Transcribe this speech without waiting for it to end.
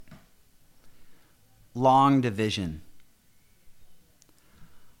long division.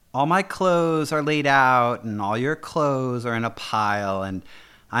 All my clothes are laid out, and all your clothes are in a pile, and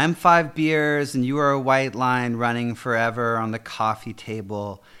I'm 5 beers, and you are a white line running forever on the coffee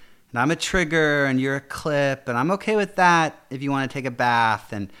table, and I'm a trigger, and you're a clip, and I'm okay with that if you want to take a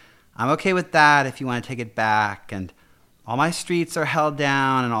bath, and I'm okay with that if you want to take it back, and all my streets are held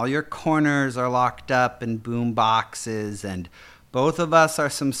down, and all your corners are locked up in boom boxes, and both of us are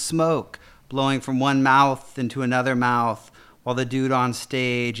some smoke blowing from one mouth into another mouth, while the dude on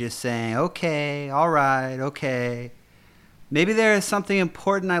stage is saying, okay, all right, okay. Maybe there is something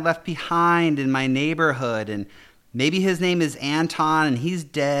important I left behind in my neighborhood, and maybe his name is Anton and he's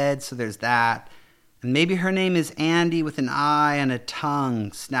dead, so there's that. And maybe her name is Andy with an eye and a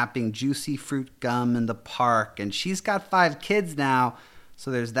tongue, snapping juicy fruit gum in the park, and she's got 5 kids now,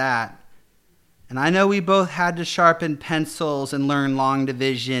 so there's that. And I know we both had to sharpen pencils and learn long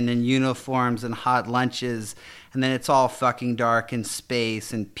division and uniforms and hot lunches, and then it's all fucking dark in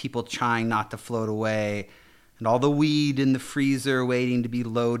space and people trying not to float away, and all the weed in the freezer waiting to be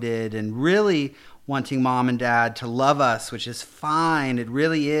loaded, and really wanting mom and dad to love us, which is fine. It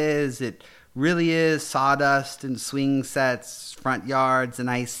really is. It really is sawdust and swing sets, front yards and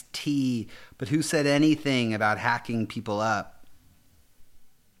iced tea. But who said anything about hacking people up?